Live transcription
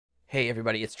Hey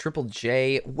everybody, it's Triple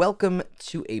J. Welcome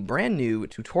to a brand new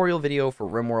tutorial video for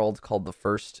Rimworld called The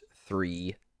First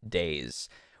 3 Days.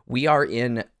 We are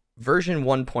in version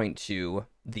 1.2,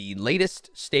 the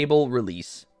latest stable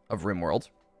release of Rimworld.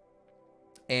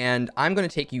 And I'm going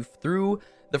to take you through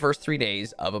the first 3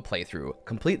 days of a playthrough,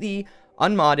 completely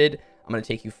unmodded. I'm going to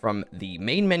take you from the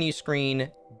main menu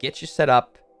screen, get you set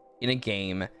up in a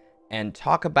game, and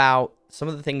talk about some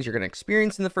of the things you're going to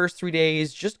experience in the first 3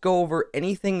 days, just go over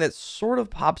anything that sort of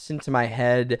pops into my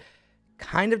head,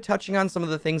 kind of touching on some of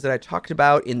the things that I talked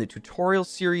about in the tutorial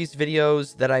series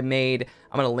videos that I made.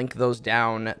 I'm going to link those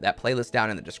down, that playlist down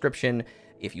in the description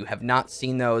if you have not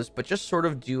seen those, but just sort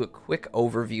of do a quick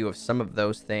overview of some of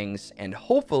those things. And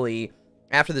hopefully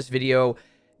after this video,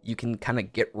 you can kind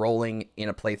of get rolling in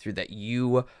a playthrough that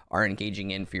you are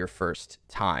engaging in for your first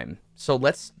time. So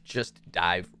let's just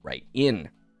dive right in.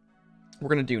 We're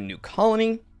going to do new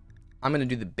colony. I'm going to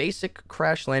do the basic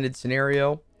crash landed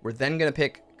scenario. We're then going to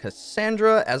pick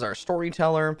Cassandra as our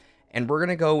storyteller, and we're going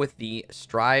to go with the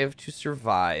strive to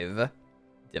survive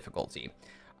difficulty.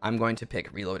 I'm going to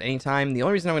pick reload anytime. The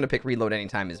only reason I'm going to pick reload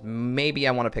anytime is maybe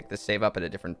I want to pick the save up at a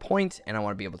different point, and I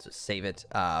want to be able to save it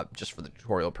just for the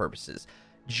tutorial purposes.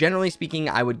 Generally speaking,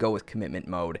 I would go with commitment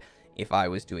mode if I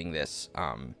was doing this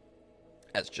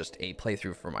as just a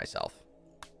playthrough for myself.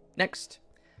 Next,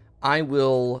 I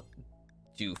will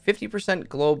do 50%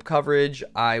 globe coverage.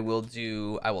 I will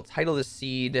title the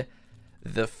seed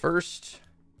The First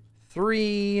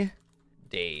 3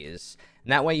 Days.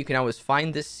 And that way you can always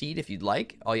find this seed if you'd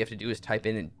like. All you have to do is type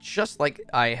in it just like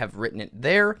I have written it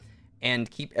there and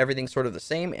keep everything sort of the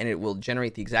same, and it will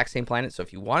generate the exact same planet. So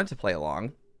if you wanted to play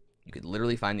along, you could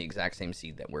literally find the exact same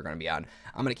seed that we're going to be on.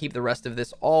 I'm going to keep the rest of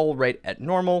this all right at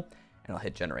normal, and I'll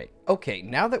hit generate. Okay,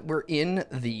 now that we're in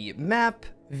the map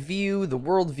view, the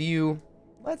world view,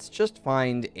 let's just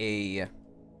find a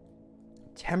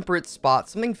temperate spot,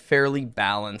 something fairly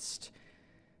balanced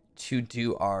to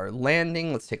do our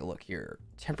landing. Let's take a look here.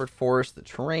 Temperate forest, the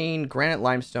terrain, granite,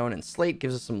 limestone, and slate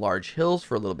gives us some large hills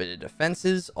for a little bit of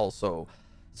defenses. Also,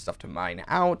 stuff to mine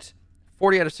out.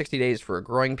 40 out of 60 days for a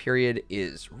growing period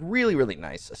is really, really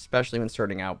nice, especially when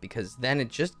starting out, because then it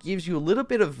just gives you a little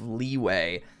bit of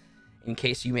leeway in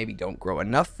case you maybe don't grow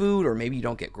enough food, or maybe you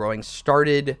don't get growing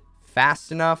started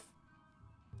fast enough.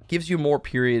 Gives you more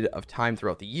period of time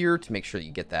throughout the year to make sure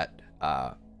you get that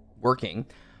working.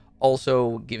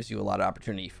 Also gives you a lot of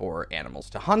opportunity for animals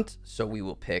to hunt, so we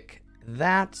will pick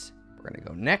that. We're going to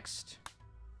go next.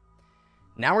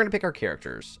 Now we're going to pick our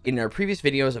characters. In our previous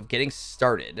videos of getting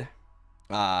started,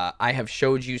 I have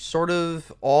showed you sort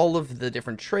of all of the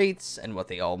different traits and what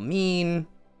they all mean,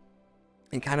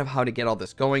 and kind of how to get all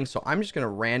this going. So I'm just going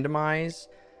to randomize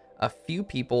a few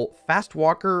people. Fast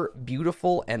walker,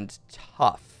 beautiful, and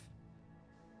tough.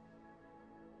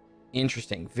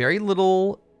 Interesting. Very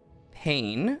little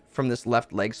pain from this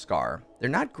left leg scar. They're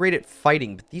not great at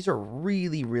fighting, but these are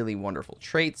really, really wonderful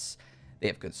traits. They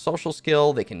have good social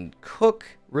skill. They can cook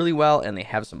really well, and they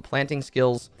have some planting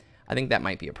skills. I think that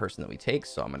might be a person that we take.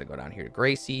 So I'm going to go down here to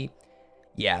Gracie.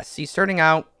 Yeah, see, starting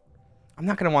out, I'm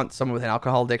not going to want someone with an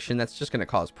alcohol addiction. That's just going to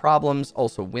cause problems.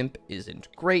 Also, wimp isn't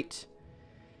great.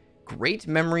 Great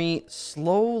memory,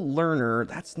 slow learner.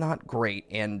 That's not great.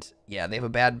 And yeah, they have a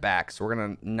bad back, so we're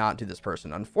going to not do this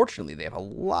person. Unfortunately, they have a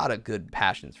lot of good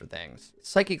passions for things.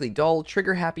 Psychically dull,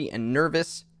 trigger happy, and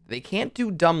nervous. They can't do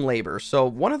dumb labor. So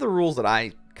one of the rules that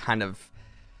I kind of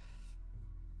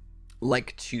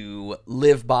like to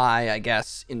live by, I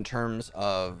guess, in terms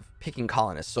of picking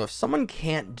colonists. So if someone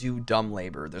can't do dumb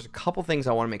labor, there's a couple things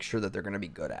I want to make sure that they're going to be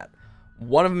good at.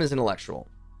 One of them is intellectual.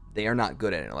 They are not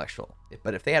good at intellectual.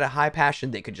 But if they had a high passion,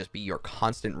 they could just be your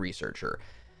constant researcher.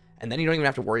 And then you don't even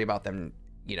have to worry about them,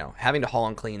 you know, having to haul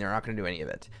and clean. They're not going to do any of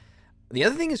it. The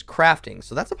other thing is crafting.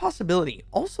 So that's a possibility.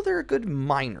 Also, they're a good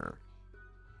miner.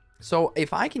 So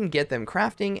if I can get them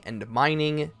crafting and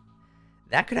mining,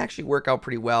 that could actually work out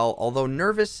pretty well. Although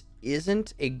nervous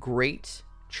isn't a great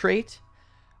trait,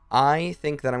 I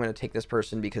think that I'm going to take this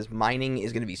person because mining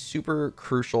is going to be super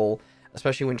crucial,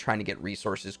 especially when trying to get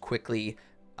resources quickly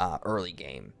early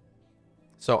game.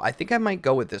 So I think I might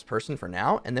go with this person for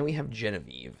now. And then we have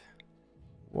Genevieve.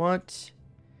 What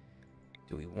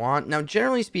do we want? Now,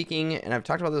 generally speaking, and I've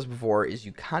talked about this before, is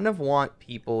you kind of want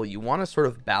people, you want to sort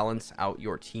of balance out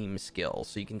your team skills.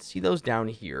 So you can see those down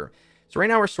here. So right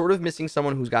now we're sort of missing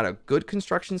someone who's got a good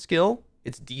construction skill.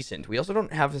 It's decent. We also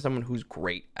don't have someone who's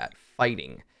great at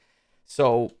fighting.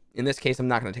 So in this case, I'm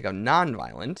not going to take out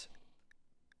non-violent.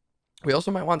 We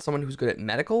also might want someone who's good at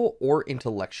medical or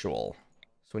intellectual.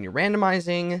 So when you're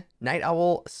randomizing, night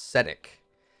owl, ascetic.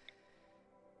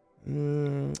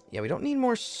 Yeah, we don't need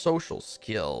more social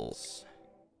skills.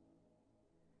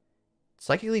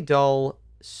 Psychically dull,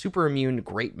 super immune,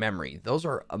 great memory. Those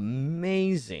are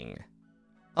amazing.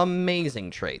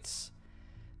 Amazing traits.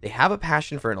 They have a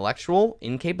passion for intellectual,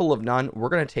 incapable of none. We're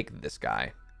going to take this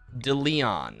guy.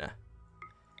 DeLeon.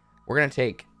 We're going to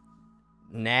take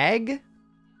Nag.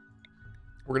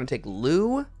 We're going to take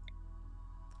Lou.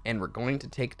 And we're going to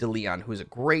take DeLeon, who is a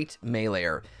great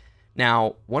meleeer.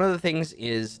 Now, one of the things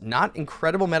is not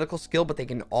incredible medical skill, but they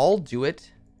can all do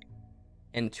it.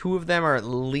 And 2 of them are at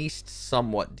least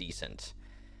somewhat decent.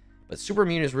 But super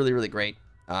immune is really, really great.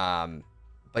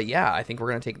 But yeah, I think we're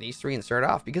going to take these 3 and start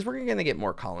off, because we're going to get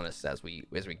more colonists as we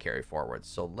carry forward.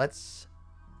 So let's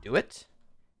do it.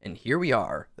 And here we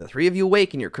are. The 3 of you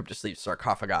awake in your cryptosleep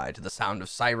sarcophagi to the sound of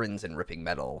sirens and ripping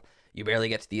metal. You barely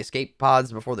get to the escape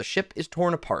pods before the ship is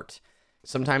torn apart.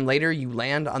 Sometime later, you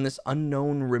land on this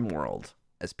unknown Rimworld.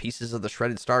 As pieces of the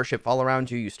shredded starship fall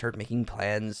around you, you start making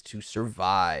plans to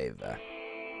survive.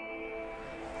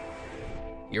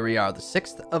 Here we are, the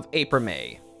 6th of April,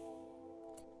 May.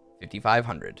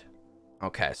 5500.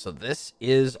 Okay, so this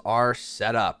is our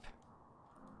setup.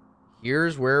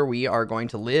 Here's where we are going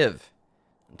to live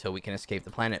until we can escape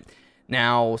the planet.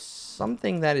 Now,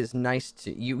 something that is nice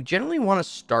to... You generally want to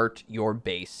start your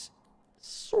base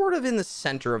sort of in the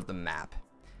center of the map.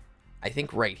 I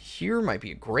think right here might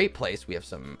be a great place. We have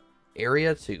some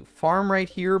area to farm right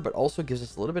here, but also gives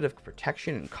us a little bit of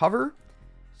protection and cover.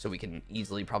 So we can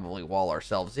easily probably wall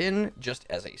ourselves in just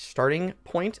as a starting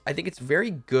point. I think it's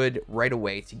very good right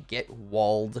away to get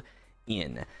walled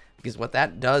in, because what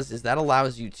that does is that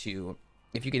allows you to,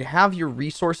 if you can have your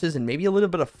resources and maybe a little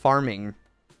bit of farming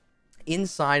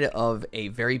inside of a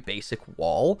very basic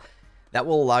wall, that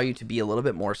will allow you to be a little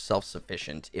bit more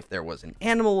self-sufficient if there was an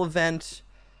animal event,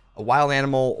 a wild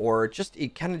animal, or just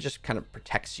it kind of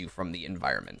protects you from the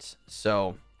environment.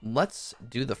 So let's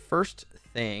do the first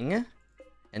thing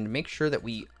and make sure that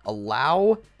we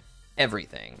allow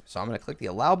everything. So I'm going to click the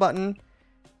allow button,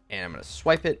 and I'm going to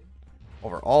swipe it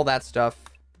over all that stuff.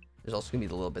 There's also going to be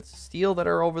the little bits of steel that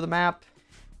are over the map,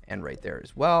 and right there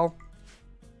as well,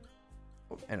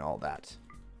 and all that.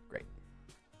 Great.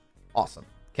 Awesome.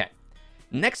 Okay.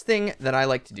 Next thing that I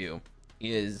like to do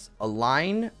is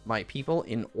align my people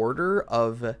in order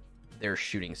of their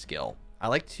shooting skill. I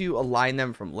like to align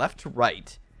them from left to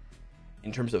right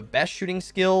in terms of best shooting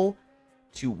skill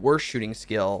to worst shooting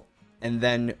skill, and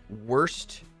then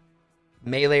worst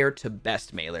meleeer to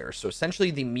best meleeer. So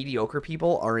essentially the mediocre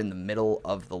people are in the middle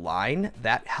of the line.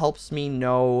 That helps me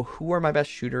know who are my best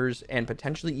shooters, and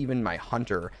potentially even my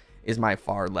hunter is my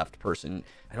far left person.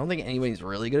 I don't think anybody's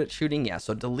really good at shooting. Yeah,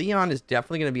 so DeLeon is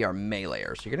definitely going to be our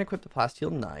meleeer. So you're going to equip the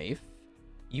plasteel knife.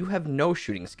 You have no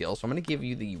shooting skill, so I'm going to give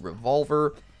you the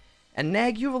revolver. And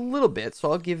Nag, you have a little bit,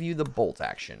 so I'll give you the bolt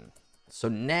action. So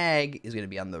Nag is going to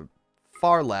be on the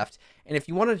far left, and if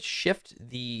you want to shift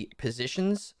the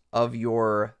positions of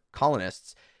your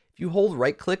colonists, if you hold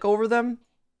right click over them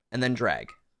and then drag,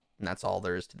 and that's all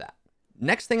there is to that.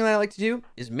 Next thing that I like to do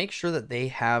is make sure that they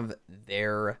have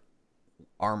their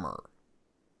armor.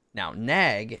 Now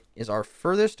Nag is our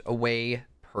furthest away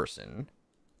person,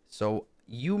 so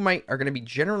you are going to be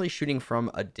generally shooting from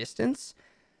a distance,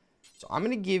 so I'm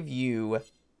going to give you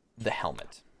the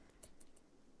helmet.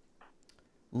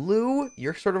 Lou,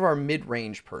 you're sort of our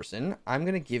mid-range person. I'm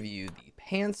going to give you the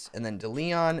pants, and then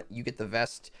DeLeon, you get the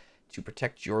vest to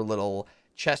protect your little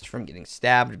chest from getting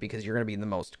stabbed, because you're going to be in the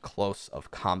most close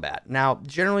of combat. Now,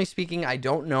 generally speaking, I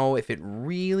don't know if it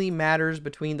really matters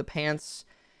between the pants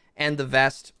and the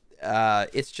vest.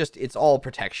 It's all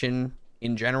protection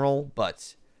in general,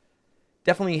 but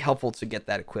definitely helpful to get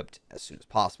that equipped as soon as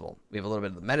possible. We have a little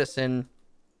bit of the medicine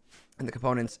and the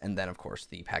components, and then of course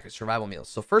the packaged survival meals.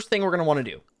 So first thing we're going to want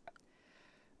to do,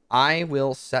 I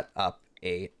will set up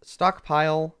a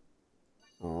stockpile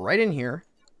right in here,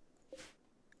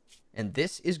 and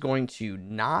this is going to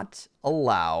not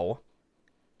allow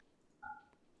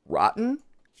rotten,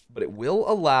 but it will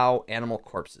allow animal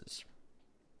corpses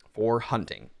for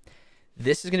hunting.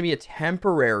 This is going to be a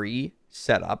temporary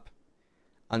setup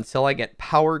until I get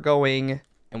power going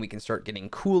and we can start getting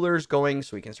coolers going,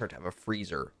 so we can start to have a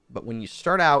freezer. But when you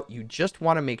start out, you just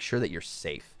want to make sure that you're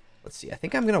safe. Let's see, I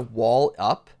think I'm going to wall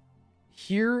up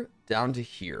here down to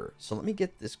here. So let me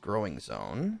get this growing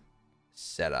zone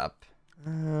set up.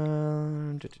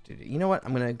 You know what?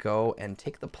 I'm going to go and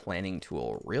take the planning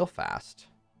tool real fast.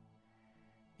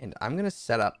 And I'm going to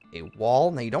set up a wall.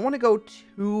 Now, you don't want to go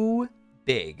too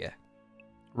big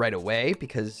right away,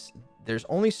 because there's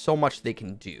only so much they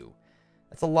can do.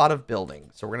 That's a lot of building.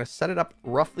 So we're going to set it up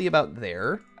roughly about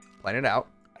there. Plan it out.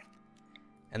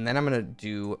 And then I'm going to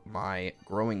do my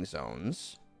growing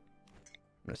zones.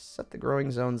 I'm going to set the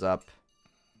growing zones up.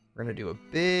 We're going to do a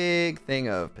big thing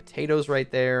of potatoes right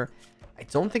there. I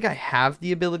don't think I have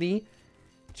the ability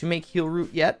to make heal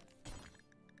root yet.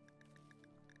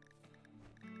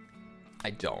 I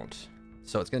don't.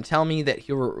 So it's going to tell me that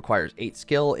heal root requires 8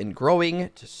 skill in growing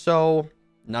to sow.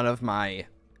 None of my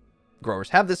growers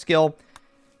have this skill.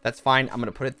 That's fine. I'm going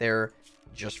to put it there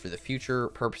just for the future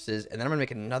purposes. And then I'm going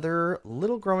to make another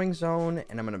little growing zone,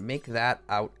 and I'm going to make that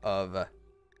out of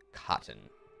cotton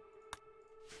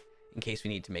in case we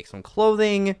need to make some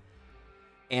clothing.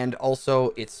 And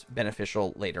also it's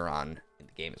beneficial later on in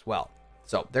the game as well.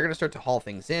 So they're going to start to haul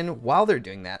things in. While they're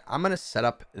doing that, I'm going to set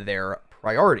up their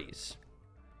priorities.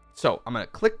 So I'm going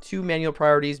to click to manual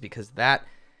priorities because that,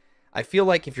 I feel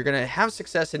like if you're going to have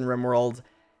success in Rimworld,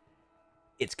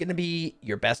 it's going to be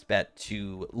your best bet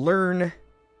to learn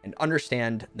and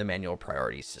understand the manual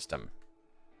priority system.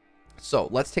 So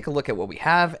let's take a look at what we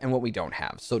have and what we don't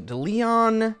have. So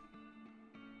DeLeon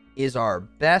is our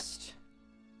best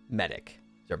medic.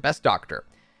 He's our best doctor.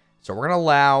 So we're going to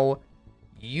allow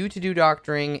you to do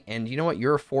doctoring, and you know what?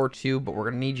 You're a 4-2, but we're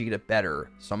going to need you to get better.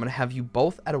 So I'm going to have you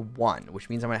both at a 1, which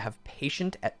means I'm going to have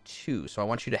patient at 2. So I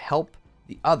want you to help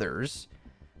the others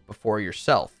before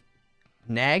yourself.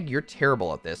 Nag, you're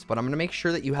terrible at this, but I'm going to make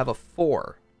sure that you have a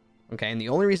 4. Okay, and the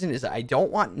only reason is that I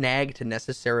don't want Nag to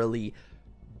necessarily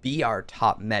be our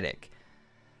top medic,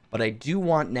 but I do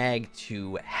want Nag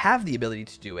to have the ability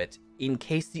to do it in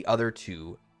case the other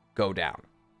 2 go down.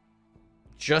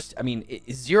 Just, I mean,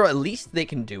 0, at least they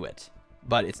can do it,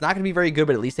 but it's not going to be very good,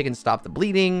 but at least they can stop the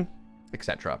bleeding,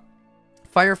 etc.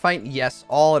 Firefight, yes,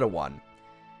 all at a 1.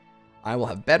 I will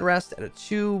have bed rest at a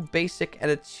 2, basic at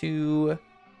a 2.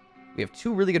 We have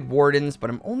 2 really good wardens, but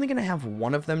I'm only going to have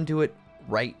one of them do it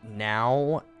right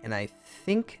now, and I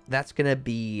think that's going to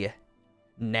be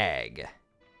Nag.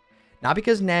 Not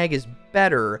because Nag is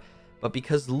better, but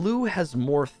because Lou has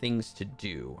more things to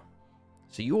do.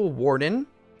 So you will warden.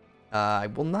 I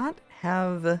will not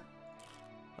have...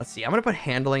 Let's see, I'm going to put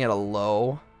handling at a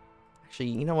low. Actually,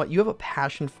 you know what? You have a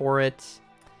passion for it.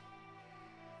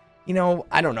 You know,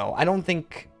 I don't know. I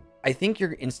think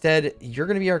you're going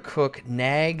to be our cook.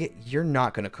 Nag, you're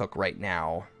not going to cook right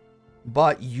now.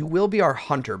 But you will be our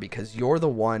hunter because you're the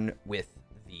one with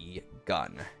the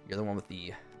gun. You're the one with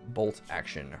the bolt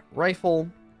action rifle.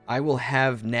 I will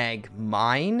have Nag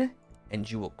mine,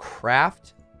 and you will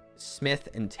craft, smith,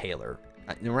 and tailor.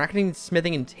 We're not going to need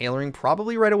smithing and tailoring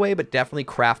probably right away, but definitely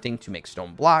crafting to make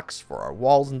stone blocks for our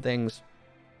walls and things.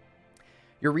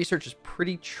 Your research is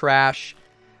pretty trash.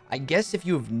 I guess if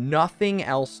you have nothing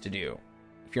else to do,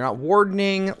 if you're not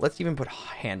wardening, let's even put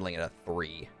handling at a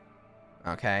 3.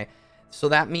 Okay, so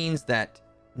that means that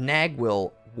Nag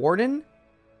will warden,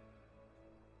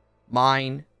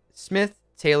 mine, smith,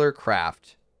 tailor,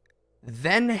 craft,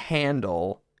 then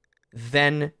handle,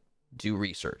 then do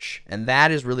research. And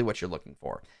that is really what you're looking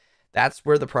for. That's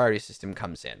where the priority system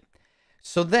comes in.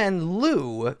 So then,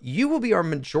 Lou, you will be our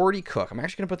majority cook. I'm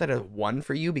actually going to put that at 1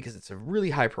 for you because it's a really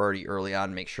high priority early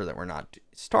on. Make sure that we're not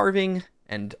starving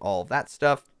and all of that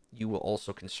stuff. You will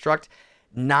also construct.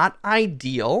 Not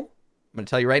ideal. I'm going to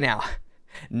tell you right now.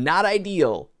 Not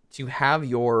ideal to have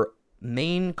your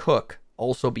main cook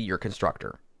also be your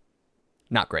constructor.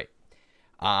 Not great.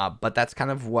 But that's kind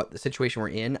of what the situation we're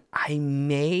in. I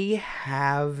may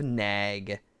have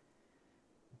Nag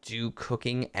do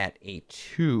cooking at a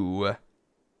 2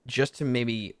 just to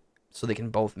maybe so they can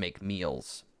both make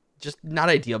meals. Just not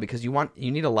ideal because you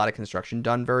need a lot of construction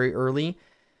done very early.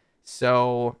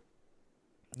 So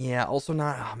yeah, also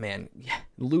not, oh man, yeah,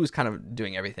 Lou's kind of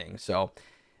doing everything. So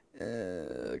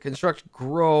construct,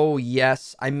 grow,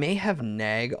 yes. I may have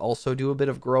Nag also do a bit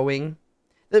of growing.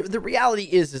 The reality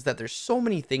is that there's so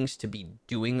many things to be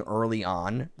doing early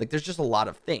on. Like, there's just a lot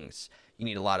of things. You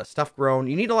need a lot of stuff grown.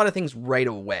 You need a lot of things right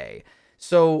away.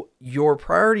 So your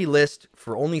priority list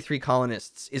for only 3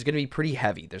 colonists is going to be pretty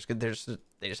heavy. They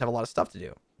just have a lot of stuff to do.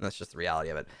 And that's just the reality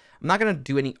of it. I'm not going to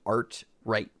do any art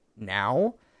right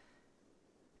now.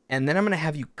 And then I'm going to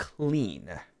have you clean.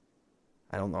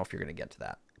 I don't know if you're going to get to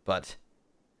that. But,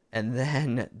 and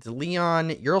then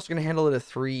DeLeon, you're also going to handle it at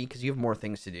 3 because you have more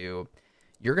things to do.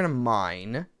 You're going to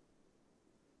mine.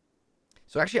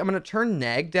 So actually, I'm going to turn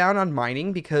Nag down on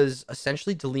mining because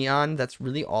essentially DeLeon, that's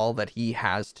really all that he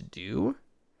has to do.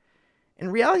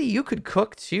 In reality, you could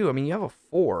cook too. I mean, you have a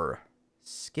 4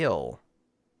 skill.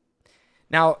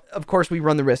 Now, of course, we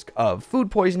run the risk of food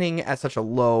poisoning at such a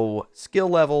low skill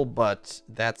level, but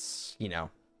that's, you know, a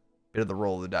bit of the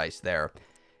roll of the dice there.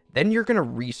 Then you're going to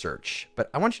research, but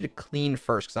I want you to clean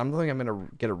first because I'm thinking I'm going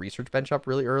to get a research bench up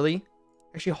really early.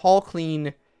 Actually, haul,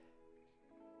 clean,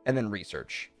 and then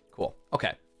research. Cool.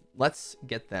 Okay, let's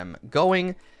get them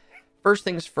going. First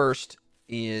things first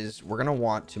is we're going to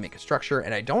want to make a structure,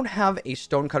 and I don't have a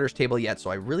stonecutter's table yet, so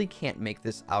I really can't make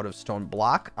this out of stone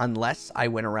block unless I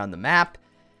went around the map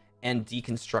and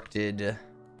deconstructed...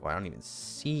 Boy, I don't even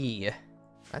see...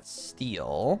 That's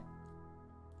steel.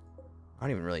 I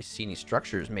don't even really see any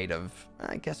structures made of...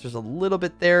 I guess there's a little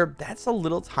bit there. That's a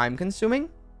little time consuming.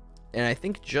 And I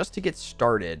think just to get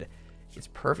started, it's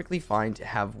perfectly fine to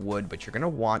have wood, but you're going to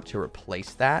want to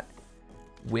replace that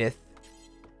with...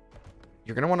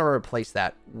 You're going to want to replace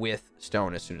that with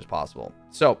stone as soon as possible.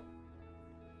 So,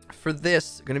 for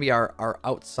this, going to be our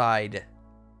outside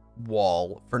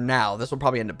wall for now. This will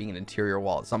probably end up being an interior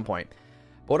wall at some point.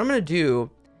 But what I'm going to do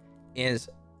is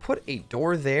put a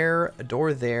door there,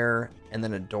 and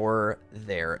then a door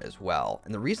there as well.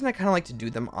 And the reason I kind of like to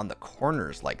do them on the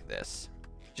corners like this,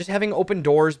 just having open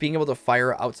doors, being able to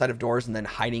fire outside of doors and then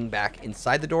hiding back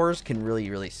inside the doors can really,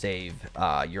 really save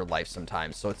your life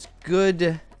sometimes. So it's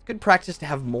good practice to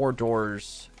have more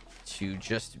doors to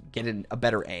just get a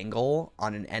better angle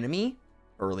on an enemy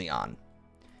early on.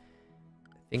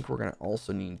 I think we're going to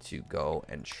also need to go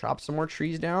and chop some more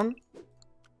trees down.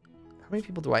 How many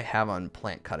people do I have on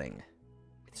plant cutting?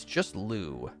 It's just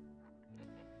Lou.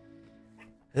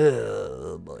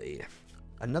 Oh boy.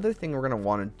 Another thing we're going to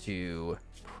want to do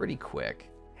pretty quick.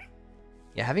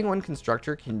 Yeah, having one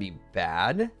constructor can be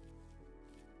bad.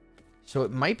 So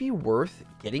it might be worth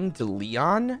getting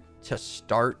DeLeon to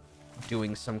start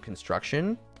doing some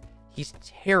construction. He's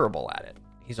terrible at it.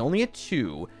 He's only a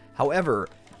 2. However,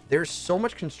 there's so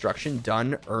much construction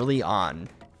done early on,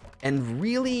 and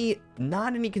really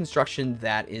not any construction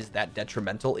that is that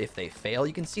detrimental if they fail.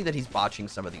 You can see that he's botching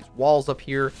some of these walls up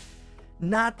here.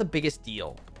 Not the biggest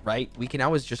deal, right? We can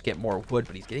always just get more wood,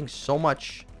 but he's getting so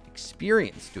much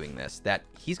experience doing this that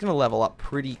he's going to level up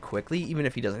pretty quickly, even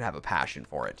if he doesn't have a passion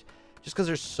for it, just because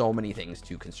there's so many things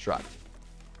to construct.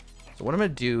 So what I'm going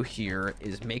to do here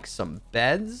is make some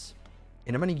beds,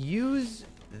 and I'm going to use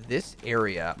this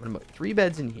area. I'm going to put 3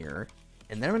 beds in here,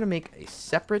 and then I'm going to make a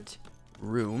separate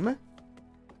room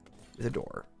with a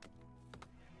door,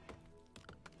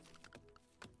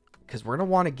 because we're going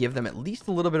to want to give them at least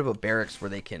a little bit of a barracks where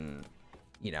they can,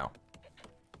 you know,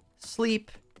 sleep,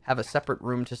 have a separate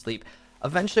room to sleep.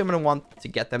 Eventually I'm going to want to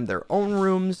get them their own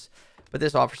rooms, but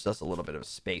this offers us a little bit of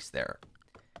space there.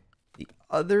 The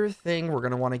other thing we're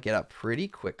going to want to get up pretty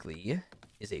quickly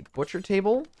is a butcher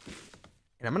table,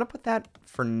 and I'm going to put that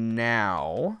for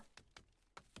now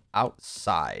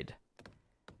outside,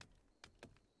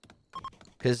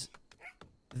 because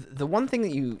the one thing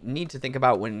that you need to think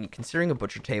about when considering a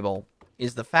butcher table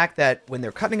is the fact that when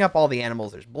they're cutting up all the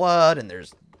animals, there's blood and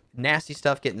there's nasty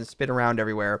stuff getting spit around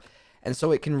everywhere. And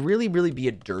so it can really, really be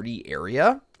a dirty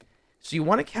area. So you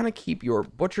want to kind of keep your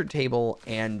butcher table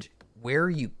and where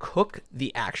you cook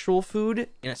the actual food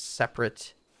in a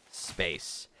separate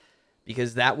space,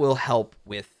 because that will help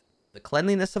with the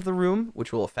cleanliness of the room,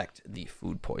 which will affect the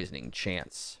food poisoning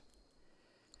chance.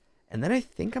 And then I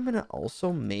think I'm going to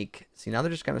also make... See, now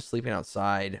they're just kind of sleeping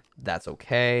outside. That's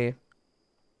okay.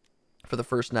 For the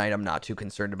first night, I'm not too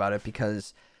concerned about it,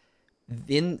 because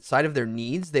inside of their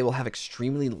needs, they will have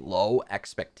extremely low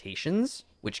expectations,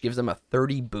 which gives them a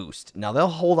 30 boost. Now, they'll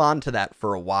hold on to that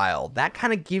for a while. That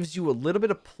kind of gives you a little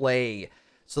bit of play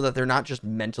so that they're not just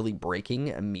mentally breaking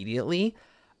immediately,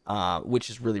 which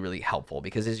is really, really helpful,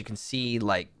 because as you can see,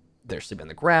 like, they're sleeping on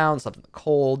the ground, slept in the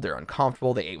cold, they're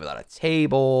uncomfortable, they ate without a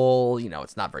table, you know,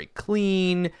 it's not very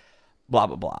clean, blah,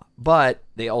 blah, blah. But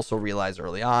they also realize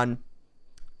early on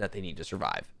that they need to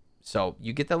survive. So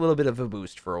you get that little bit of a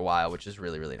boost for a while, which is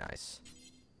really, really nice.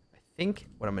 I think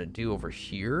what I'm going to do over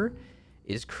here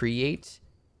is create...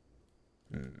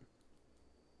 I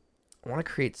want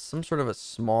to create some sort of a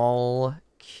small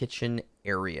kitchen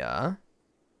area.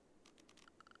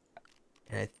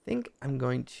 And I think I'm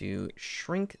going to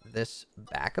shrink this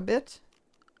back a bit.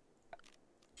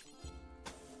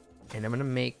 And I'm going to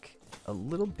make a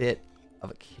little bit of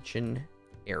a kitchen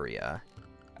area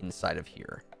inside of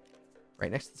here, right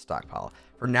next to the stockpile.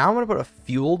 For now, I'm going to put a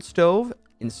fueled stove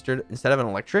instead of an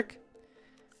electric,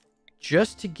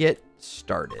 just to get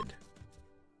started.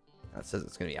 Now it says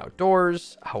it's going to be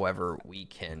outdoors. However, we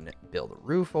can build a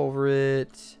roof over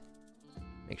it.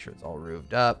 Make sure it's all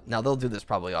roofed up. Now, they'll do this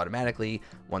probably automatically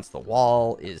once the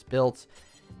wall is built.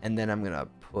 And then I'm going to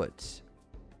put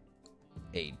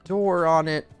a door on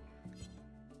it.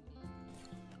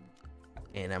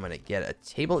 And I'm going to get a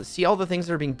table. See all the things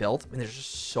that are being built? I mean, there's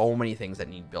just so many things that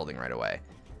need building right away.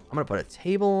 I'm going to put a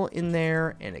table in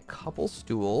there and a couple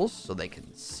stools so they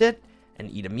can sit. and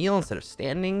eat a meal instead of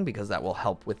standing, because that will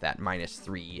help with that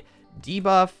 -3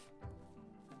 debuff.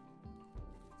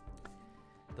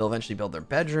 They'll eventually build their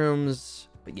bedrooms.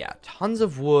 But yeah, tons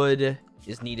of wood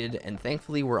is needed, and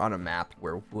thankfully we're on a map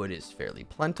where wood is fairly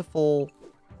plentiful.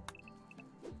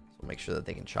 So make sure that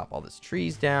they can chop all these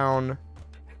trees down.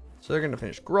 So they're going to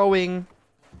finish growing,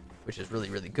 which is really,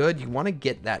 really good. You want to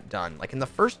get that done. Like in the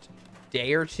first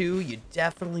day or two, you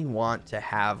definitely want to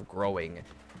have growing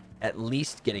at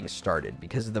least getting started,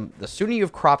 because the sooner you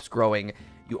have crops growing,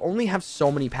 you only have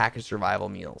so many packaged survival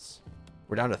meals.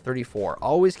 We're down to 34.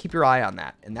 Always keep your eye on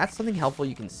that. And that's something helpful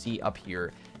you can see up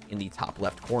here in the top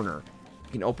left corner.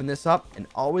 You can open this up and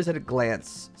always at a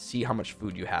glance see how much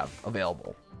food you have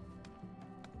available,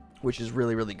 which is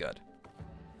really, really good.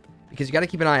 Because you got to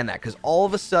keep an eye on that, because all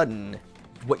of a sudden,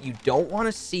 what you don't want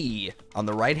to see on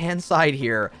the right-hand side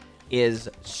here is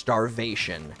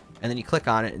starvation. And then you click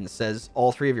on it and it says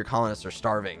all 3 of your colonists are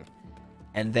starving.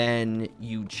 And then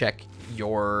you check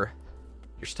your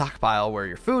stockpile where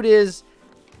your food is,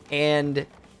 and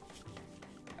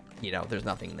you know, there's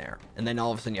nothing there. And then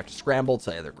all of a sudden you have to scramble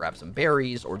to either grab some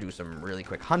berries or do some really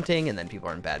quick hunting, and then people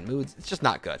are in bad moods. It's just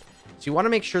not good. So you want to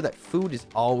make sure that food is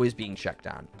always being checked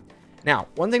on. Now,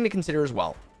 one thing to consider as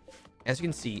well, as you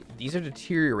can see, these are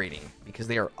deteriorating because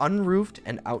they are unroofed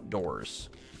and outdoors.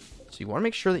 So you want to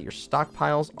make sure that your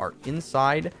stockpiles are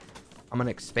inside. I'm going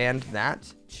to expand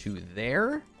that to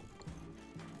there.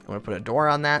 I'm going to put a door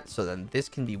on that so then this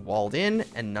can be walled in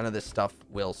and none of this stuff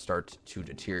will start to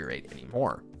deteriorate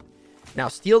anymore. Now,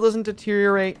 steel doesn't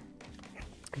deteriorate.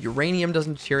 Uranium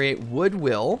doesn't deteriorate. Wood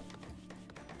will,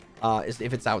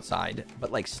 if it's outside,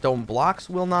 but like stone blocks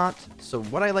will not. So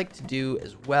what I like to do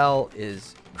as well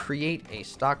is create a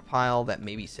stockpile that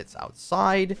maybe sits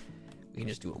outside. We can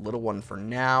just do a little one for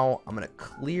now. I'm going to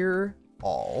clear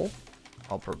all.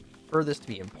 I'll prefer this to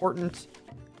be important.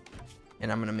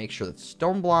 And I'm going to make sure that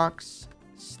stone blocks,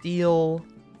 steel,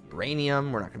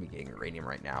 uranium, we're not going to be getting uranium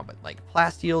right now, but like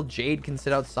plasteel, jade can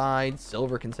sit outside,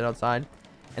 silver can sit outside,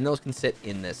 and those can sit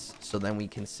in this, so then we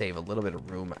can save a little bit of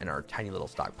room in our tiny little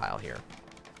stockpile here.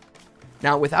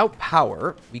 Now, without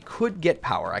power, we could get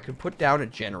power. I could put down a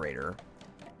generator.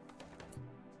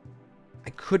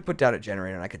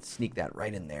 And I could sneak that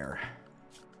right in there.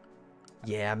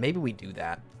 Yeah, maybe we do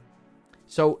that.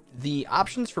 So the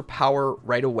options for power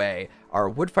right away are a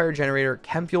wood fire generator,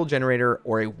 chem fuel generator,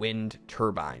 or a wind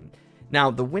turbine.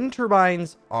 Now, the wind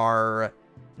turbines are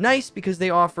nice because they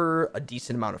offer a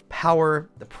decent amount of power.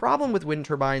 The problem with wind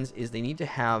turbines is they need to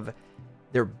have,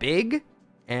 they're big,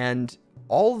 and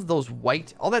all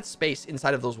that space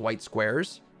inside of those white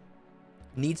squares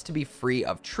needs to be free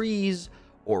of trees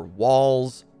or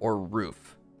walls or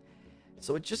roof.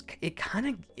 So they're just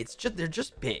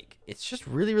big. It's just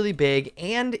really, really big,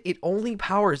 and it only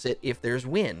powers it if there's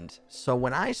wind. So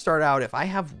when I start out, if I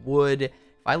have wood, if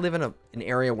I live in an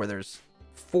area where there's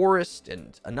forest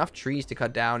and enough trees to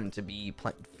cut down and to be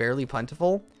fairly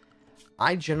plentiful,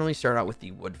 I generally start out with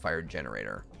the wood-fired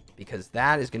generator, because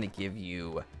that is going to give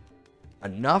you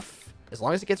enough, as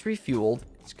long as it gets refueled,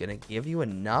 it's going to give you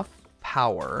enough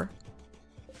power.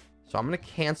 So I'm going to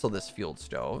cancel this fueled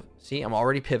stove. See, I'm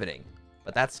already pivoting.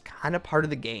 But that's kind of part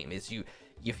of the game, is you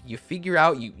figure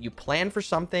out, you plan for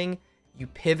something, you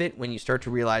pivot when you start to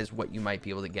realize what you might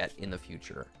be able to get in the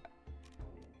future.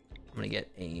 I'm going to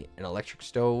get an electric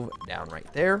stove down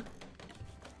right there.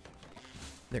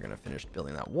 They're going to finish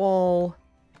building that wall.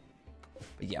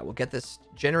 But yeah, we'll get this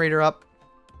generator up.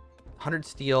 100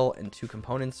 steel and 2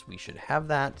 components. We should have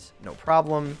that, no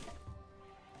problem.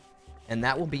 And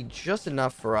that will be just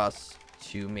enough for us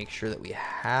to make sure that we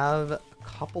have a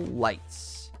couple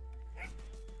lights,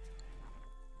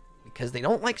 because they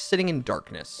don't like sitting in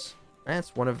darkness.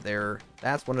 That's one of their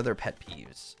pet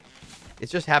peeves.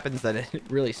 It just happens that it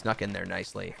really snuck in there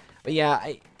nicely. But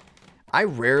yeah, I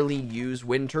rarely use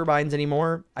wind turbines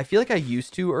anymore. I feel like I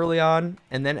used to early on,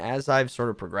 and then as I've sort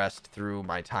of progressed through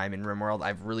my time in Rimworld,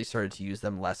 I've really started to use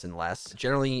them less and less.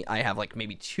 Generally, I have like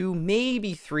maybe 2,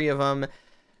 maybe 3 of them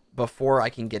before I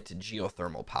can get to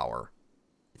geothermal power.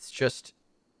 It's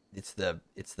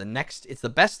the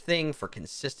best thing for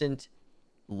consistent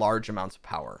large amounts of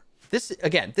power. This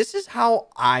is how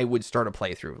I would start a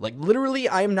playthrough. Like literally,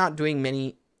 I am not doing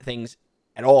many things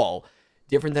at all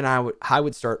different than I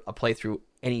would start a playthrough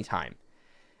anytime.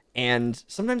 And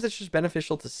sometimes it's just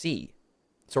beneficial to see.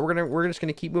 So we're just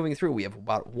gonna keep moving through. We have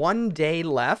about 1 day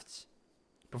left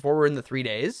before we're in the 3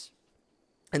 days.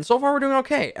 And so far we're doing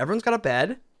okay. Everyone's got a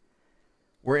bed.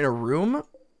 We're in a room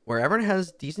where everyone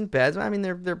has decent beds. I mean,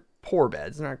 they're poor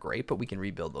beds. They're not great, but we can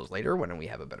rebuild those later when we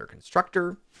have a better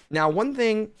constructor. Now, one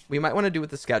thing we might want to do with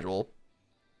the schedule,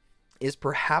 is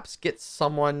perhaps get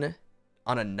someone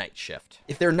on a night shift.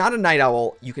 If they're not a night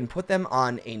owl, you can put them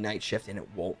on a night shift and it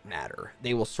won't matter.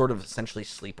 They will sort of essentially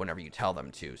sleep whenever you tell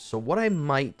them to. So what I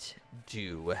might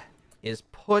do is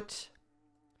put...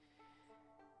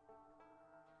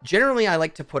 Generally, I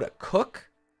like to put a cook.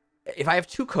 If I have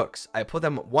 2 cooks, I put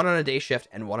them one on a day shift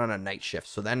and one on a night shift.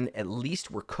 So then at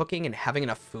least we're cooking and having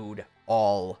enough food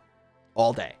all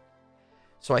day.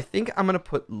 So I think I'm going to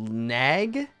put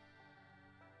Nag.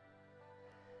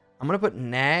 I'm going to put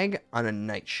Nag on a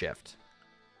night shift.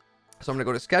 So I'm going to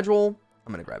go to schedule.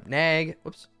 I'm going to grab Nag.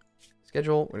 Whoops.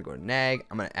 Schedule. We're going to go to Nag.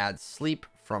 I'm going to add sleep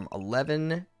from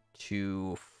 11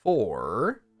 to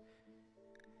 4.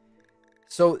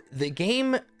 So the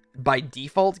game by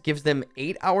default gives them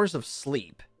 8 hours of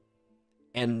sleep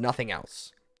and nothing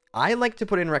else. I like to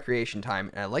put in recreation time,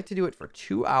 and I like to do it for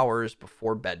 2 hours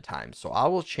before bedtime. So I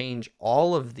will change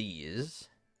all of these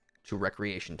to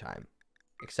recreation time,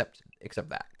 except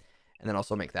that. And then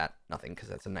also make that nothing because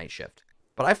that's a night shift.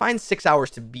 But I find 6 hours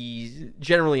to be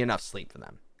generally enough sleep for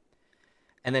them.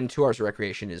 And then 2 hours of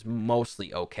recreation is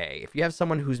mostly okay. If you have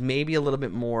someone who's maybe a little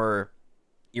bit more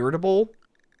irritable,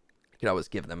 you could always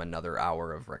give them another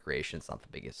hour of recreation. It's not the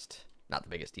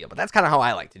biggest deal, but that's kind of how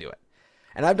I like to do it.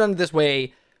 And I've done it this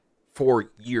way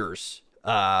for years.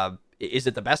 Is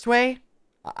it the best way?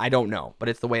 I don't know, but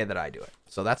it's the way that I do it.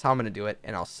 So that's how I'm going to do it.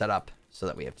 And I'll set up so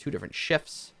that we have 2 different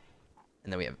shifts.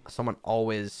 And then we have someone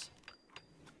always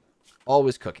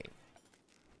cooking.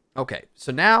 Okay,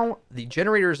 so now the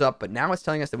generator is up, but now it's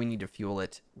telling us that we need to fuel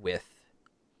it with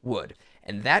wood.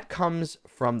 And that comes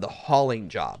from the hauling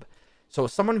job. So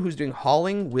someone who's doing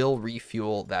hauling will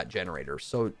refuel that generator.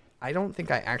 So I don't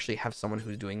think I actually have someone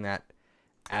who's doing that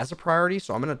as a priority.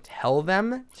 So I'm going to tell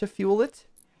them to fuel it.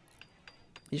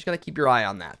 You just got to keep your eye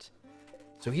on that.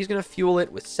 So he's going to fuel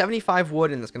it with 75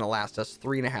 wood, and it's going to last us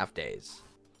 3.5 days.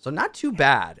 So not too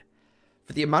bad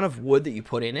for the amount of wood that you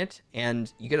put in it,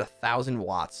 and you get 1,000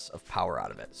 watts of power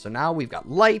out of it. So now we've got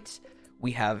light.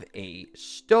 We have a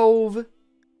stove.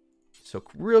 So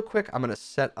real quick, I'm going to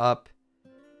set up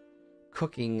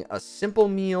cooking a simple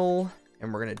meal,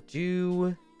 and we're going to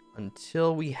do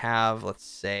until we have, let's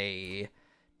say,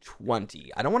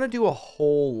 20. I don't want to do a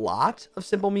whole lot of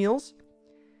simple meals.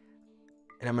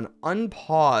 And I'm going to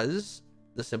unpause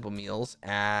the simple meals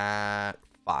at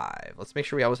 5. Let's make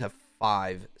sure we always have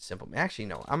 5 simple. Actually,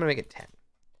 no, I'm going to make it 10.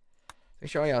 Make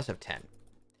sure I always have 10.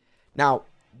 Now,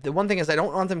 the one thing is I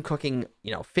don't want them cooking,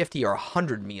 50 or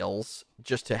 100 meals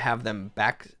just to have them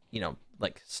back,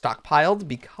 like stockpiled,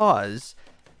 because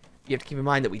you have to keep in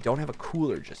mind that we don't have a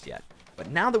cooler just yet.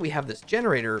 But now that we have this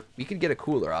generator, we could get a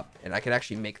cooler up, and I could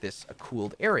actually make this a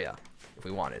cooled area if we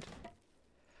wanted.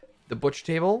 The butcher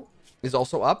table is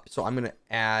also up, so I'm going to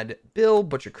add Bill,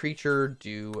 butcher creature,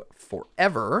 do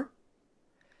forever.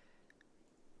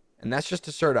 And that's just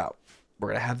to start out. We're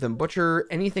going to have them butcher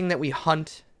anything that we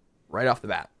hunt right off the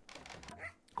bat.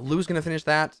 Lou's going to finish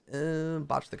that.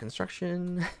 Botch the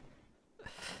construction.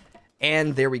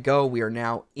 And there we go. We are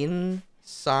now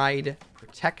inside,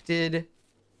 protected.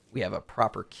 We have a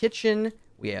proper kitchen.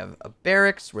 We have a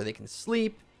barracks where they can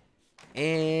sleep.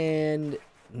 And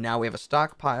now we have a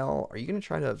stockpile. Are you going to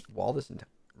try to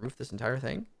roof this entire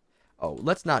thing? Oh,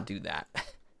 let's not do that.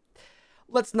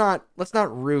 let's not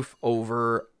roof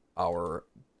over our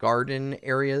garden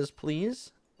areas,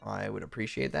 please. I would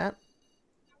appreciate that.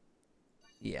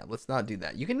 Yeah, let's not do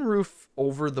that. You can roof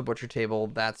over the butcher table.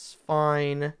 That's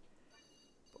fine.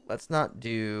 But let's not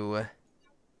do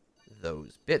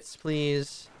those bits,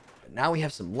 please. But now we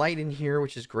have some light in here,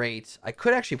 which is great. I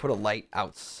could actually put a light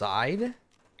outside.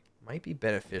 Might be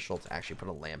beneficial to actually put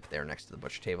a lamp there next to the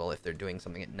butcher table if they're doing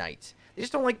something at night. They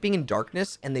just don't like being in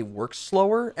darkness, and they work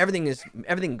slower.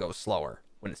 Everything goes slower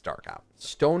when it's dark out.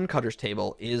 Stone cutter's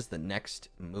table is the next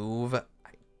move.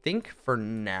 I think for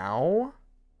now,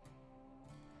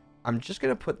 I'm just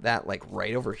going to put that like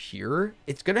right over here.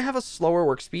 It's going to have a slower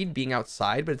work speed being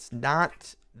outside, but it's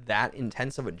not that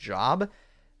intense of a job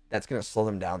that's going to slow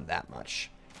them down that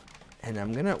much. And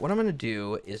what I'm going to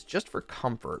do is, just for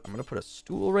comfort, I'm going to put a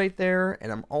stool right there,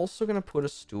 and I'm also going to put a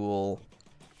stool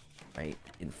right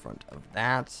in front of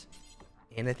that,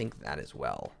 and I think that as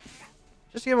well.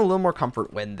 Just to give them a little more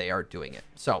comfort when they are doing it.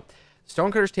 So,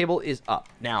 Stonecutter's table is up.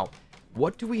 Now,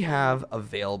 what do we have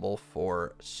available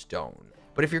for stone?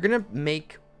 But if you're going to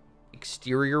make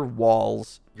exterior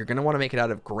walls, you're going to want to make it out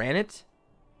of granite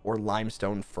or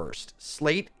limestone first.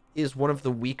 Slate is one of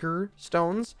the weaker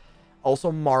stones.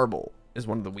 Also, marble is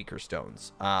one of the weaker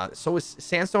stones. So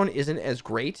sandstone isn't as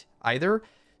great either.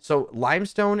 So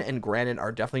limestone and granite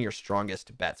are definitely your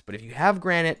strongest bets. But if you have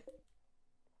granite,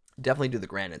 definitely do the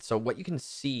granite. So what you can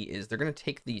see is they're going to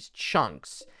take these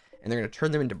chunks and they're going to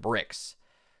turn them into bricks.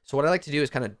 So what I like to do is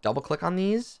kind of double click on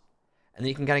these, and then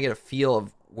you can kind of get a feel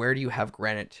of where do you have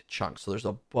granite chunks. So there's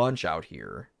a bunch out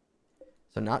here.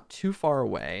 So not too far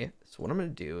away. So what I'm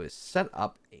going to do is set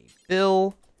up a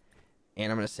fill, and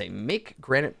I'm going to say make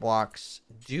granite blocks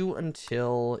do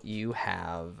until you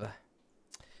have,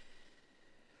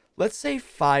 let's say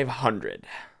 500.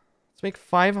 Let's make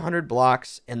 500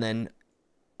 blocks and then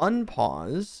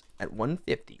unpause at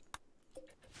 150.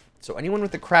 So anyone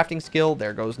with the crafting skill,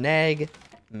 there goes Nag,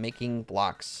 making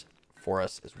blocks for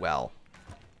us as well.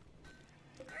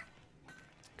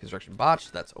 Construction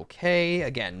botched, that's okay.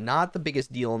 Again, not the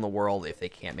biggest deal in the world if they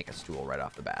can't make a stool right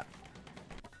off the bat.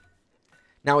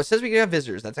 Now it says we can have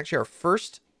visitors. That's actually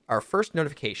our first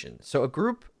notification. So a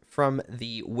group from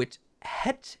the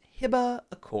Hiba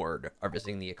Accord are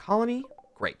visiting the colony.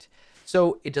 Great.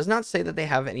 So it does not say that they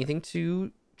have anything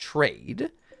to trade.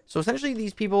 So essentially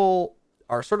these people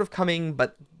are sort of coming,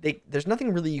 but there's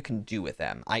nothing really you can do with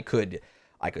them. I could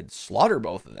slaughter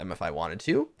both of them if I wanted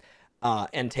to.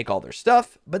 And take all their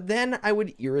stuff, but then I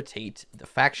would irritate the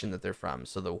faction that they're from.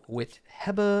 So the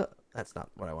Hiba, that's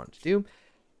not what I wanted to do.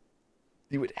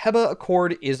 The Hiba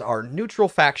Accord is our neutral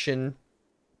faction,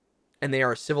 and they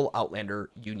are a civil outlander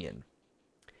union.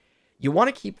 You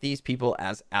want to keep these people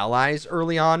as allies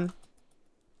early on,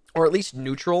 or at least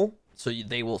neutral, so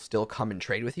they will still come and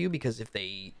trade with you, because if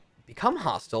they become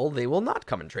hostile, they will not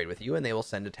come and trade with you, and they will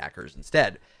send attackers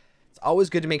instead. It's always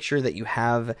good to make sure that you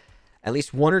have at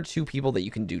least 1 or 2 people that you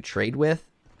can do trade with.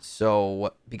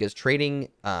 So, because trading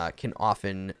can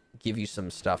often give you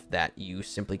some stuff that you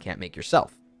simply can't make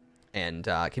yourself. And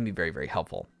can be very, very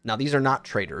helpful. Now, these are not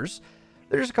traders.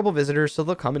 They're just a couple visitors, so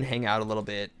they'll come and hang out a little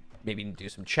bit. Maybe do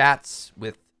some chats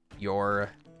with your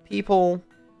people.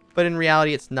 But in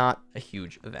reality, it's not a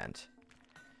huge event.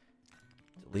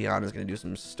 Leon is going to do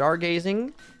some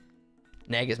stargazing.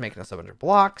 Nag is making us a bunch of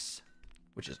blocks,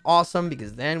 which is awesome,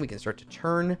 because then we can start to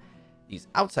turn these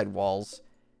outside walls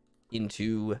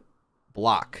into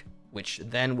block, which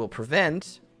then will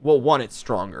prevent, well, 1, it's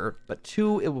stronger, but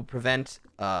 2, it will prevent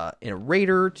a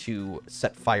raider to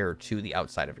set fire to the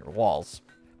outside of your walls.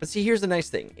 But see, here's the nice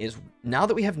thing, is now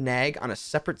that we have Nag on a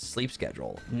separate sleep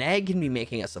schedule, Nag can be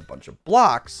making us a bunch of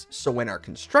blocks, so when our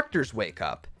constructors wake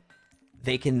up,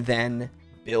 they can then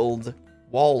build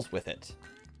walls with it.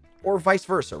 Or vice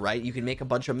versa, right? You can make a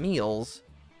bunch of meals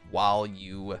while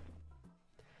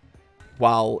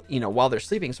they're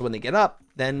sleeping, so when they get up,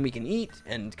 then we can eat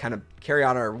and kind of carry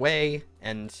on our way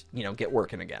and, get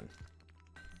working again.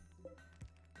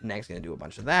 Nag's gonna do a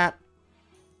bunch of that,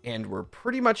 and we're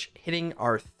pretty much hitting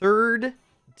our 3rd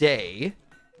day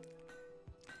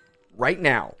right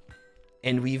now,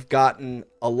 and we've gotten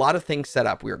a lot of things set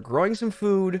up. We are growing some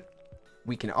food.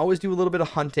 We can always do a little bit of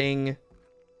hunting.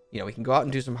 We can go out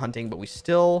and do some hunting, but we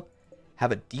still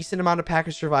have a decent amount of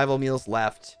packaged survival meals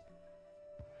left.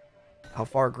 How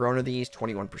far grown are these?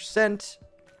 21%.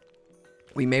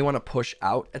 We may want to push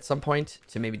out at some point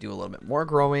to maybe do a little bit more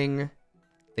growing,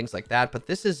 things like that. But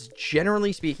this is,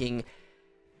 generally speaking,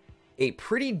 a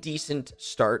pretty decent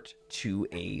start to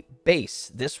a base.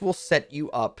 This will set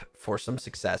you up for some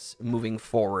success moving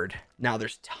forward. Now,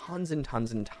 there's tons and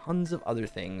tons and tons of other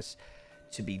things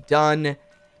to be done,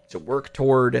 to work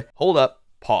toward. Hold up,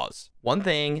 pause. One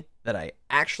thing that I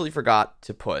actually forgot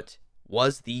to put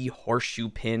was the horseshoe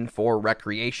pin for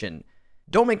recreation.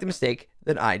 Don't make the mistake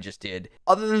that I just did.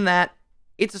 Other than that,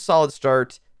 it's a solid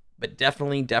start, but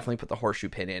definitely put the horseshoe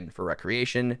pin in for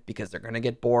recreation, because they're going to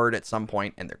get bored at some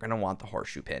point and they're going to want the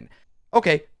horseshoe pin.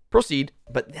 Okay, proceed.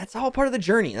 But that's all part of the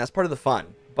journey. That's part of the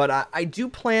fun. But I do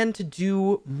plan to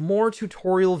do more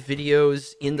tutorial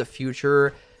videos in the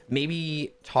future,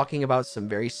 maybe talking about some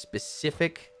very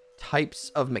specific types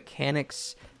of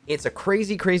mechanics. It's a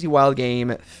crazy, crazy wild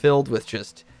game filled with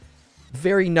just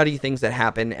very nutty things that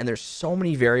happen, and there's so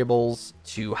many variables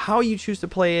to how you choose to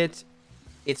play it.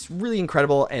 It's really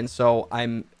incredible, and so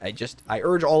I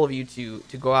urge all of you to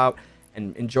go out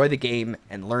and enjoy the game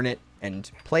and learn it and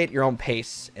play at your own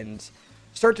pace and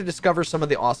start to discover some of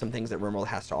the awesome things that Rimworld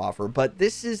has to offer. But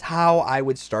this is how I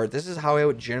would start. This is how I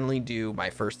would generally do my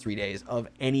first 3 days of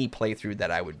any playthrough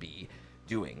that I would be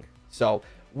doing. So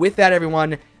with that,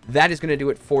 everyone, that is going to do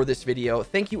it for this video.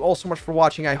 Thank you all so much for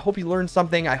watching. I hope you learned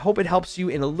something. I hope it helps you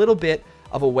in a little bit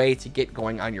of a way to get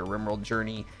going on your Rimworld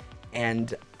journey.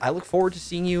 And I look forward to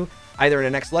seeing you either in a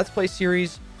next Let's Play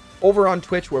series, over on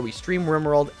Twitch where we stream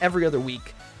Rimworld every other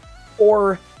week,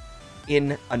 or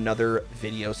in another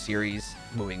video series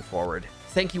moving forward.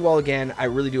 Thank you all again. I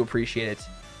really do appreciate it.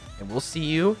 And we'll see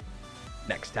you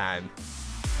next time.